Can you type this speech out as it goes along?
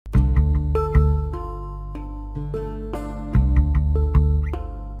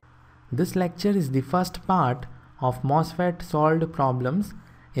This lecture is the first part of MOSFET solved problems.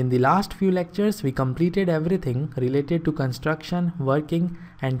 In the last few lectures, we completed everything related to construction, working,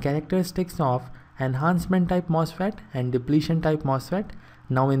 and characteristics of enhancement-type MOSFET and depletion-type MOSFET.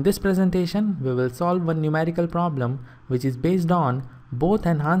 Now in this presentation, we will solve one numerical problem which is based on both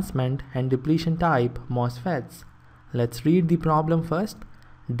enhancement and depletion-type MOSFETs. Let's read the problem first.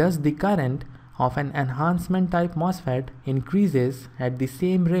 Does the current of an enhancement-type MOSFET increases at the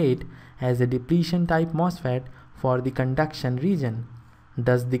same rate as a depletion-type MOSFET for the conduction region?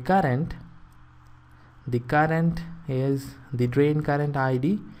 Does the current is the drain current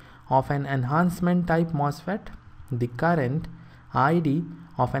ID of an enhancement-type MOSFET. The current ID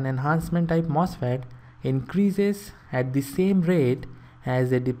of an enhancement-type MOSFET increases at the same rate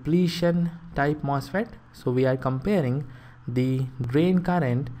as a depletion-type MOSFET. So we are comparing the drain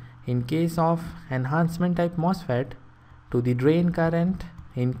current in case of enhancement-type MOSFET to the drain current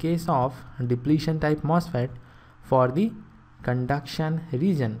in case of depletion-type MOSFET for the conduction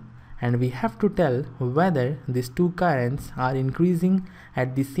region, and we have to tell whether these two currents are increasing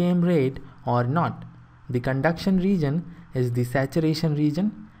at the same rate or not. The conduction region is the saturation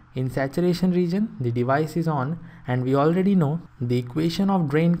region. In saturation region, the device is on, and we already know the equation of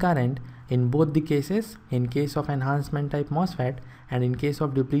drain current in both the cases, in case of enhancement type MOSFET and in case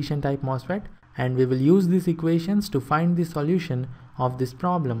of depletion type MOSFET, and we will use these equations to find the solution of this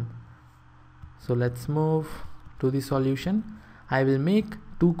problem. So let's move to the solution. I will make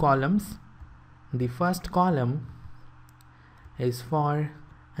two columns. The first column is for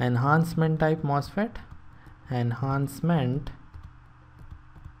enhancement type MOSFET, enhancement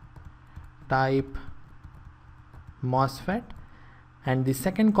type MOSFET, and the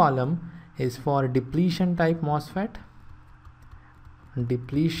second column is for depletion type MOSFET,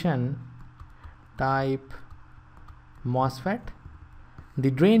 depletion type MOSFET. The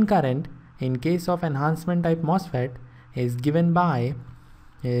drain current in case of enhancement type MOSFET is given by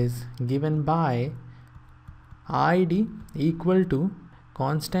ID equal to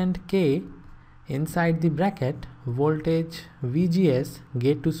constant K inside the bracket voltage VGS,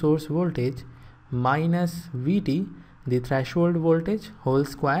 gate to source voltage, minus VT, the threshold voltage, whole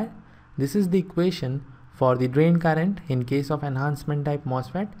square. This is the equation for the drain current in case of enhancement type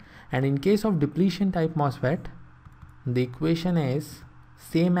MOSFET, and in case of depletion type MOSFET, the equation is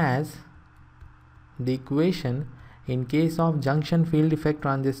same as the equation in case of junction field effect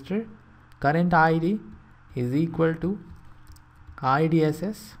transistor. Current ID is equal to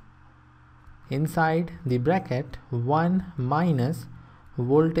IDSS inside the bracket 1 minus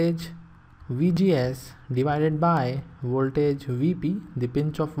voltage VGS divided by voltage VP, the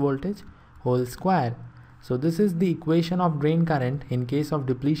pinch of voltage, whole square. So this is the equation of drain current in case of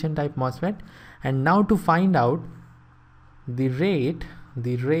depletion type MOSFET. And now to find out the rate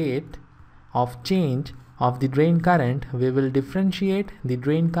of change of the drain current, we will differentiate the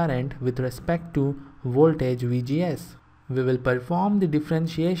drain current with respect to voltage VGS. We will perform the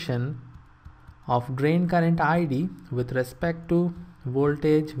differentiation of drain current ID with respect to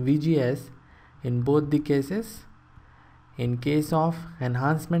voltage VGS in both the cases, in case of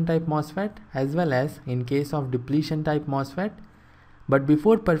enhancement type MOSFET as well as in case of depletion type MOSFET. But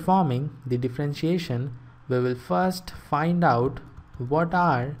before performing the differentiation, we will first find out what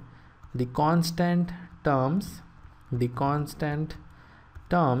are the constant terms in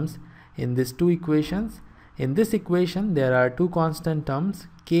these two equations. In this equation, there are two constant terms,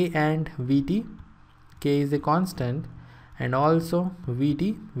 K and VT. K is a constant, and also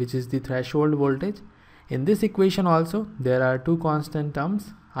VT, which is the threshold voltage. In this equation also, there are two constant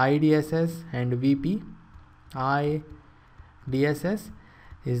terms, IDSS and VP. IDSS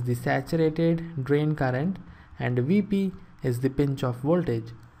is the saturated drain current and VP is the pinch of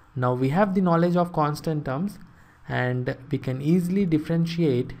voltage. Now we have the knowledge of constant terms and we can easily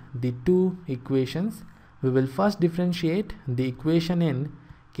differentiate the two equations. We will first differentiate the equation in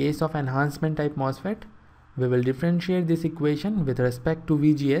case of enhancement type MOSFET. We will differentiate this equation with respect to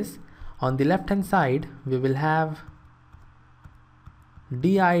VGS. On the left hand side, we will have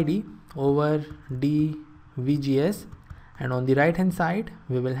dID over dVGS, and on the right hand side,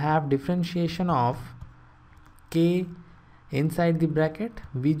 we will have differentiation of K inside the bracket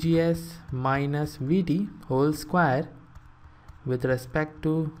VGS minus VT whole square with respect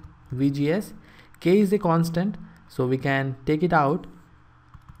to VGS. K is a constant, so we can take it out.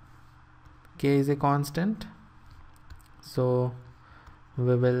 K is a constant, so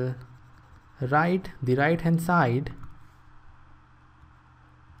we will write the right hand side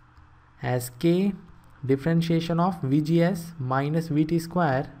as K differentiation of VGS minus VT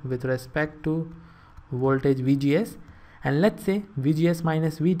square with respect to voltage VGS, and let's say VGS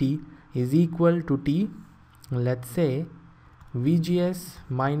minus VT is equal to T. Let's say VGS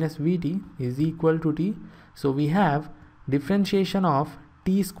minus VT is equal to T. So we have differentiation of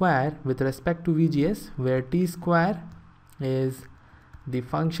T square with respect to VGS, where T square is the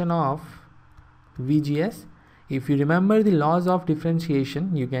function of VGS. If you remember the laws of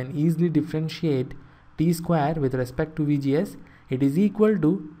differentiation, you can easily differentiate T square with respect to VGS. It is equal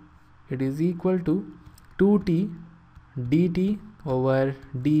to 2T dt over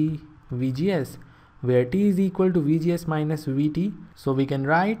dVGS, where T is equal to VGS minus VT. So we can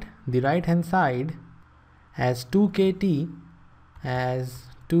write the right hand side as 2KT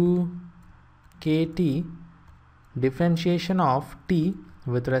differentiation of T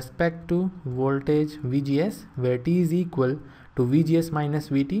with respect to voltage VGS, where T is equal to VGS minus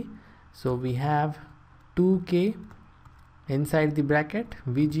VT. So we have 2K inside the bracket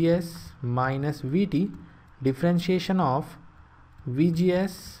VGS minus VT differentiation of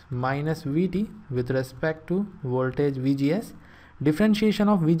VGS minus VT with respect to voltage VGS. Differentiation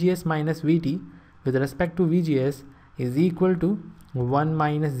of VGS minus VT with respect to VGS is equal to 1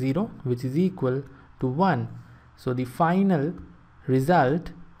 minus 0, which is equal to 1. So the final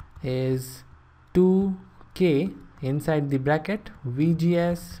result is 2K inside the bracket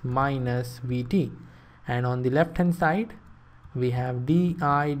VGS minus VT, and on the left hand side we have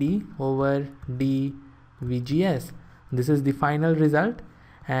dID over dVGS. This is the final result,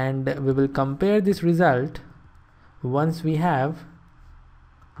 and we will compare this result once we have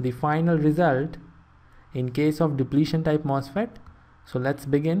the final result in case of depletion type MOSFET. So let's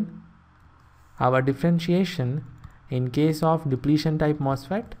begin our differentiation in case of depletion type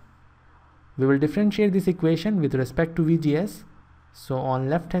MOSFET. We will differentiate this equation with respect to VGS. So on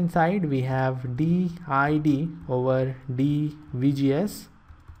left hand side we have dID over dVGS,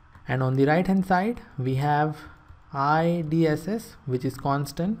 and on the right hand side we have IDSS, which is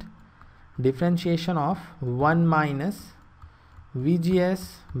constant. Differentiation of 1 minus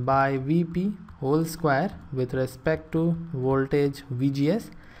VGS by VP whole square with respect to voltage VGS.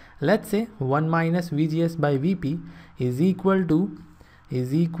 Let's say 1 minus VGS by VP is equal to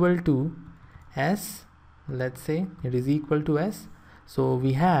S. Let's say it is equal to S. So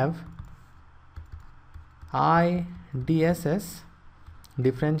we have IDSS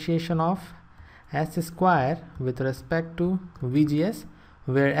differentiation of S square with respect to VGS,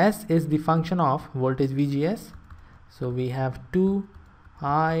 where S is the function of voltage VGS. So we have 2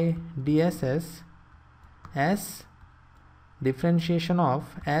 IDSS S differentiation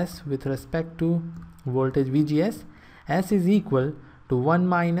of S with respect to voltage VGS. S is equal to 1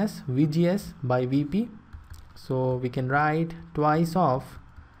 minus VGS by VP. So we can write twice of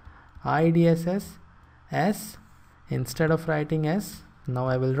IDSS S. Instead of writing S, now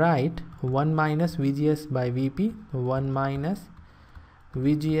I will write 1 minus VGS by VP, 1 minus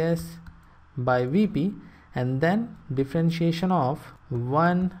VGS by VP, and then differentiation of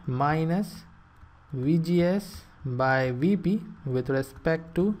 1 minus VGS by VP with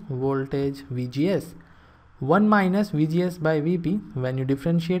respect to voltage VGS. 1 minus VGS by VP, when you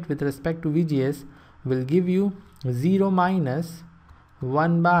differentiate with respect to VGS, will give you 0 minus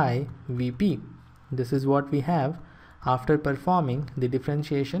 1 by VP. This is what we have after performing the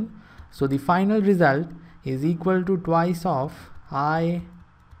differentiation. So the final result is equal to twice of IDSS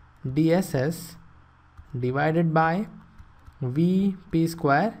divided by VP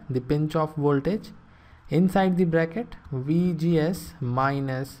square, the pinch off voltage, inside the bracket VGS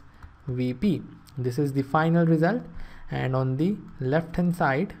minus VP. This is the final result, and on the left hand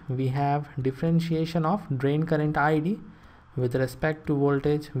side we have differentiation of drain current ID with respect to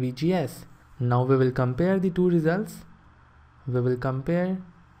voltage VGS. Now we will compare the two results. We will compare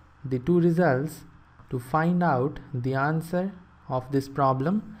the two results to find out the answer of this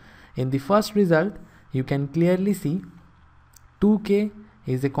problem. In the first result, you can clearly see 2K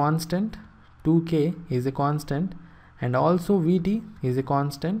is a constant, 2K is a constant, and also VT is a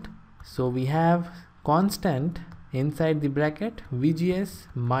constant. So we have constant inside the bracket VGS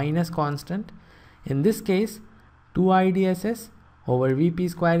minus constant. In this case, 2 IDSS over VP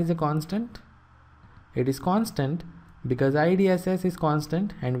square is a constant. It is constant because IDSS is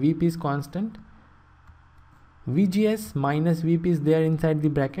constant and VP is constant. VGS minus VP is there inside the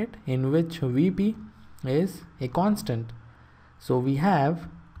bracket, in which VP is a constant. So we have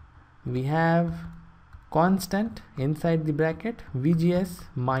constant inside the bracket VGS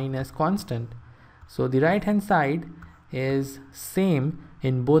minus constant. So the right hand side is same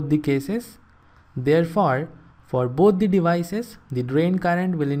in both the cases. Therefore, for both the devices, the drain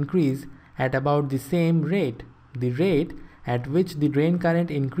current will increase at about the same rate. The rate at which the drain current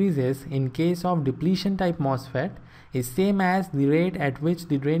increases in case of depletion type MOSFET is same as the rate at which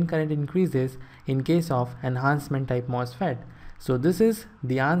the drain current increases in case of enhancement type MOSFET. So this is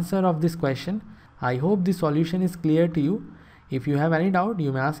the answer of this question. I hope the solution is clear to you. If you have any doubt,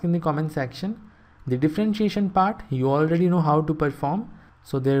 you may ask in the comment section. The differentiation part you already know how to perform,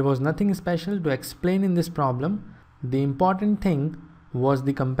 so there was nothing special to explain in this problem. The important thing was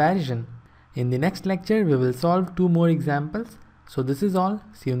the comparison. In the next lecture we will solve 2 more examples. So this is all.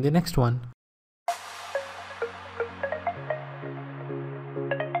 See you in the next one.